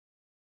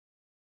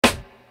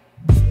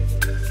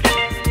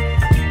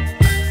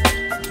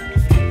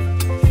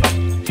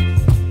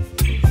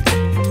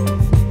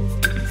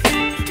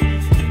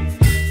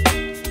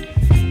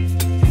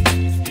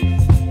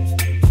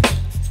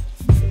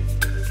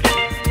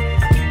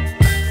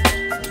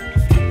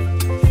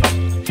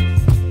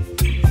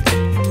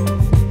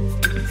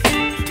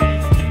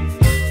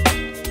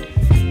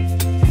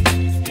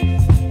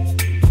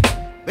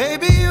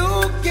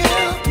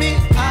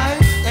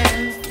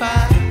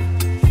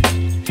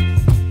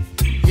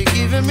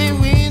me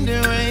wind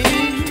and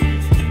rain.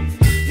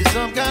 You're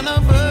some kind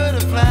of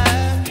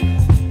butterfly.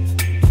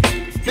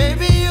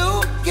 Baby,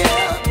 you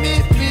give me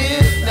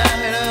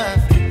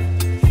midnight.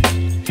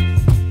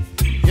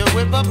 You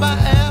whip up my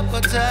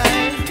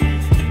appetite.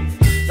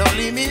 Don't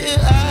leave me here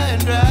high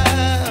and dry.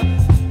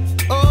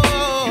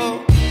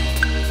 Oh,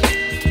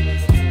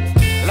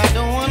 well, I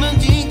don't wanna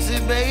jinx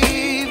it,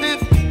 baby.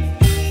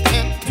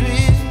 Can't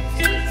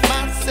twist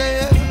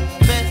myself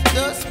at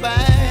the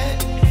spine.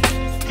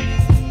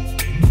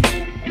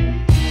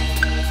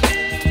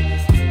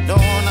 Don't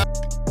wanna.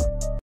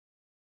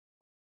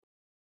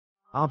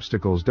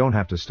 Obstacles don't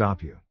have to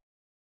stop you.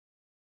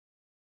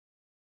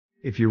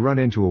 If you run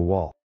into a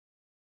wall,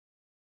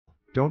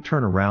 don't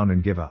turn around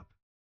and give up.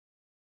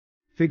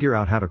 Figure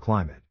out how to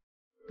climb it,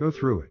 go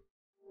through it,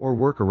 or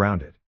work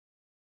around it.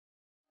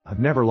 I've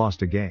never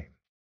lost a game.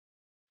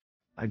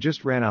 I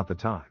just ran out the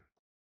time.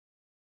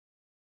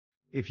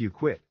 If you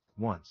quit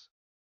once,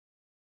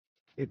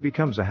 it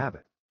becomes a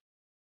habit.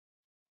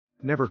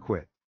 Never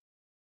quit.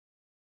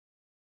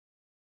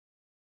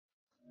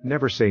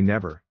 Never say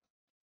never,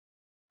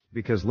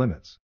 because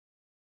limits,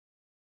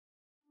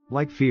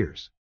 like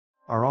fears,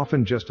 are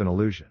often just an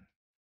illusion.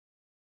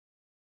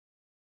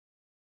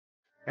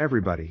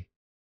 Everybody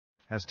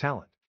has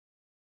talent,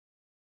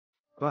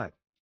 but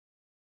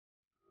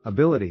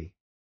ability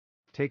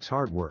takes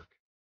hard work.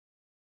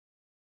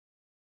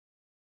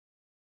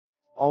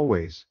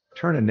 Always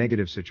turn a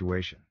negative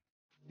situation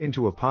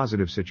into a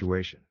positive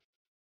situation.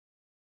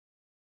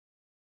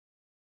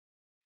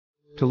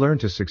 To learn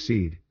to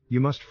succeed, you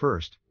must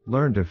first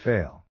learn to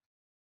fail.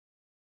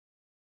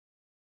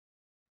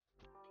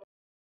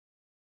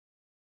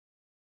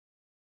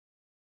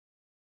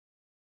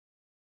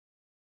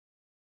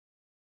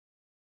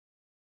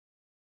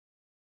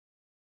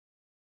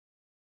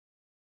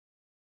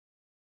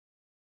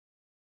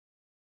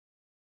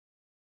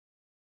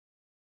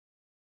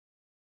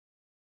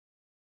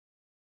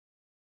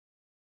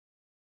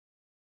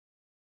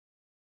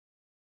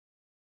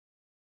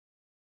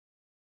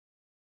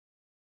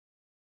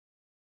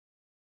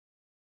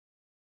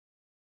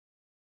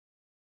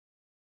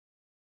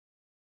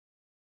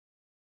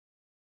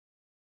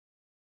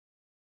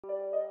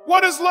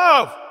 What is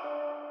love?